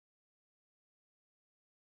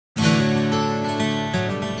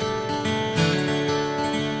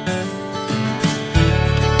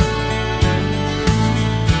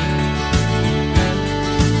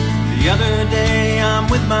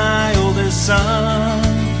son.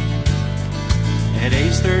 At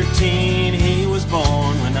age 13 he was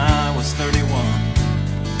born. When I was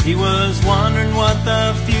 31, he was wondering what the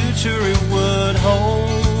future it would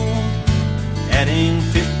hold. Adding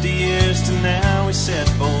 50 years to now, he said,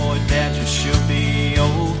 boy, Dad, you sure be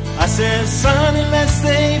old. I said, son, unless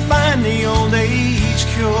they find the old age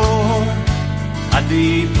cure, I'd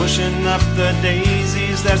be pushing up the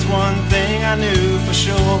daisies, that's one thing I knew for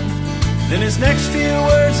sure. Then his next few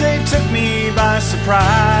words, they took me by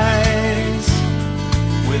surprise.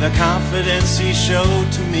 With a confidence he showed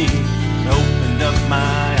to me, it opened up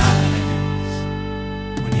my eyes.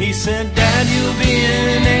 When he said, Dad, you'll be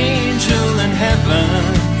an angel in heaven,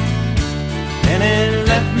 and it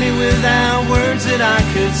left me without words that I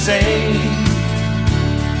could say.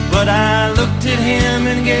 But I looked at him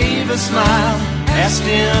and gave a smile, asked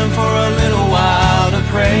him for a little while to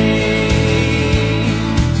pray.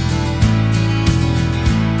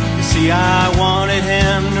 You see, I wanted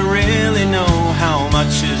him to really know how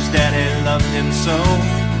much his daddy loved him so.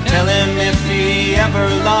 Tell him if he ever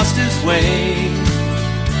lost his way,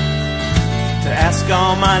 to ask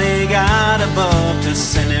Almighty God above to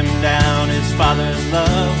send him down his Father's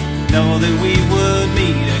love. Know that we would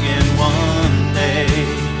meet again one day.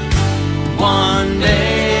 One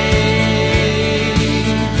day.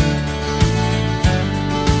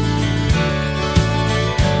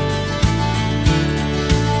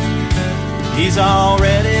 He's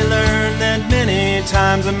already learned that many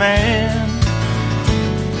times a man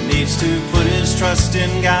needs to put his trust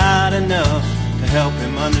in God enough to help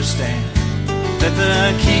him understand that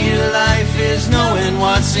the key to life is knowing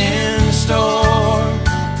what's in store.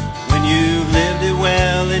 When you've lived it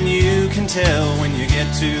well, and you can tell when you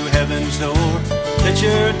get to heaven's door that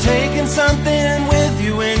you're taking something with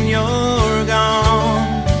you when you're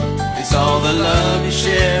gone. It's all the love you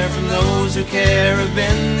share from those who care, have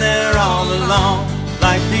been there all along.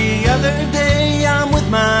 Like the other day, I'm with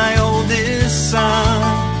my oldest son,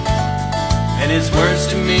 and his words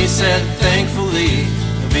to me said, thankfully,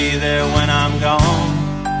 be there when I'm gone.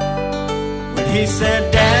 When he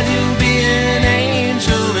said, Dad, you'll be an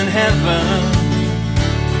angel in heaven,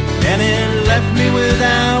 and it left me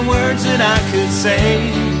without words that I could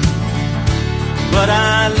say. But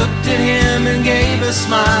I looked at him and gave a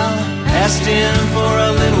smile, asked him for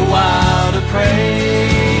a little while to pray.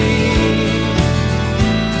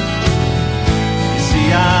 You see,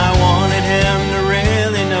 I wanted him to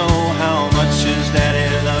really know how much his daddy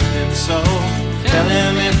loved him so. Tell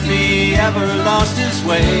him if he ever lost his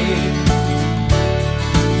way,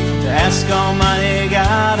 to ask Almighty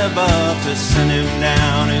God above to send him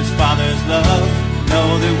down his Father's love.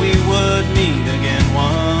 Know that we would meet again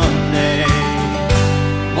one